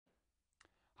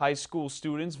High school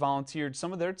students volunteered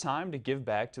some of their time to give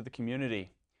back to the community.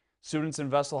 Students in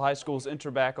Vestal High School's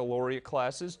interbaccalaureate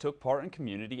classes took part in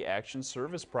community action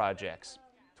service projects.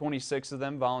 26 of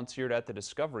them volunteered at the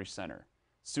Discovery Center.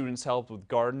 Students helped with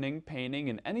gardening,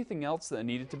 painting, and anything else that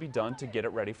needed to be done to get it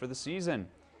ready for the season.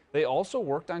 They also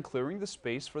worked on clearing the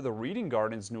space for the Reading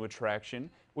Garden's new attraction,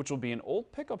 which will be an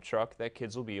old pickup truck that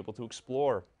kids will be able to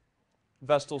explore.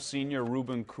 Vestal senior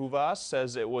Ruben Kuvas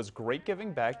says it was great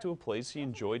giving back to a place he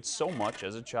enjoyed so much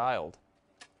as a child.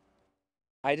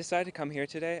 I decided to come here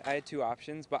today. I had two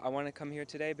options, but I want to come here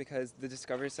today because the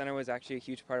Discovery Center was actually a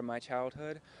huge part of my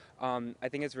childhood. I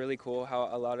think it's really cool how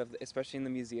a lot of, especially in the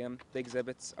museum, the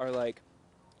exhibits are like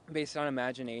based on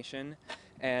imagination,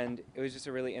 and it was just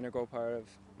a really integral part of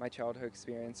my childhood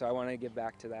experience, so I want to give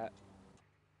back to that.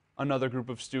 Another group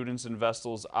of students in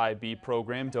Vestal's IB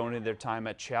program donated their time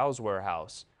at Chow's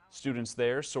Warehouse. Students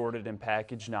there sorted and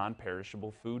packaged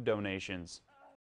non-perishable food donations.